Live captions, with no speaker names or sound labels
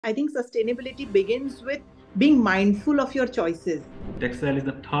I think sustainability begins with being mindful of your choices. Textile is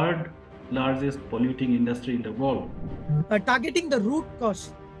the third largest polluting industry in the world. Targeting the root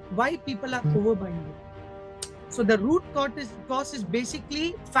cause, why people are overbuying it. So the root cause is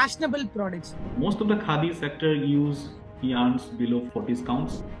basically fashionable products. Most of the Khadi sector use yarns below 40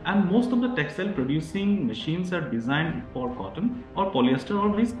 counts, and most of the textile producing machines are designed for cotton or polyester or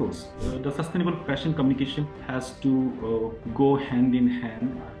viscose. The sustainable fashion communication has to go hand in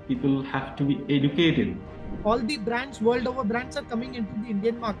hand. People have to be educated. All the brands, world over brands, are coming into the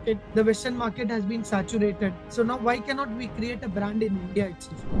Indian market. The Western market has been saturated. So now why cannot we create a brand in India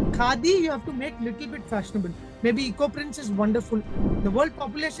itself? Khadi, you have to make little bit fashionable. Maybe eco-prints is wonderful. The world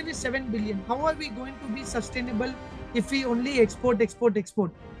population is 7 billion. How are we going to be sustainable if we only export?